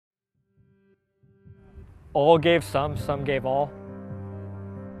All gave some gave all.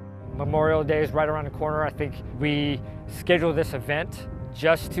 Memorial Day is right around the corner. I think we scheduled this event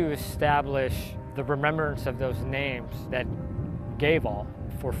just to establish the remembrance of those names that gave all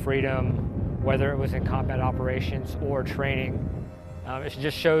for freedom, whether it was in combat operations or training. It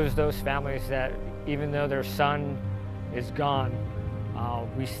just shows those families that even though their son is gone,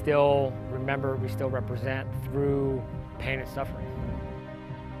 we still remember, we still represent through pain and suffering.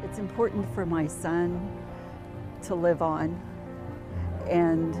 It's important for my son to live on,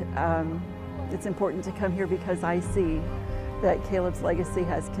 and it's important to come here because I see that Caleb's legacy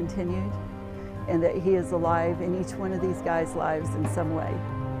has continued and that he is alive in each one of these guys' lives in some way.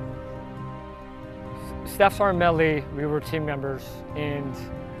 Staff Sergeant Medley, we were team members, and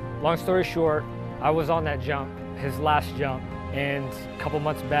long story short, I was on that jump, his last jump, and a couple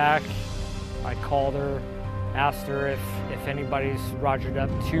months back, I called her, asked her if anybody's rogered up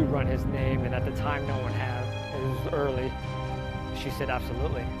to run his name, and at the time no one had. It was early. She said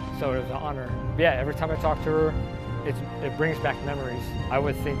absolutely, so it was an honor. Yeah, every time I talk to her, it brings back memories. I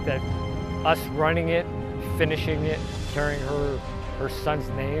would think that us running it, finishing it, carrying her son's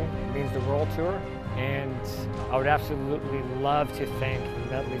name means the world to her. And I would absolutely love to thank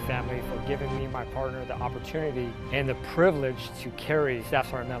the Medley family for giving me, my partner, the opportunity and the privilege to carry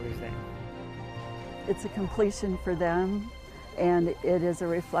Staff Sergeant Medley's name. It's a completion for them, and it is a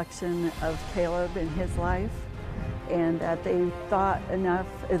reflection of Caleb and his life, and that they thought enough,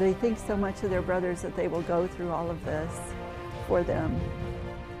 they think so much of their brothers that they will go through all of this for them.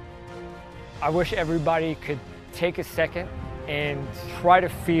 I wish everybody could take a second and try to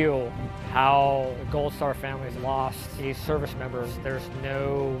feel how the Gold Star family's lost these service members. There's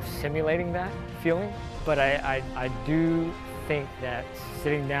no simulating that feeling, but I do think that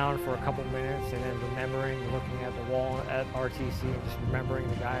sitting down for a couple minutes and then remembering, looking at the wall at RTC and just remembering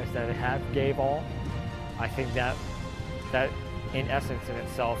the guys that have gave all, I think that in essence in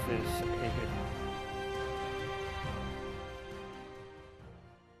itself is a good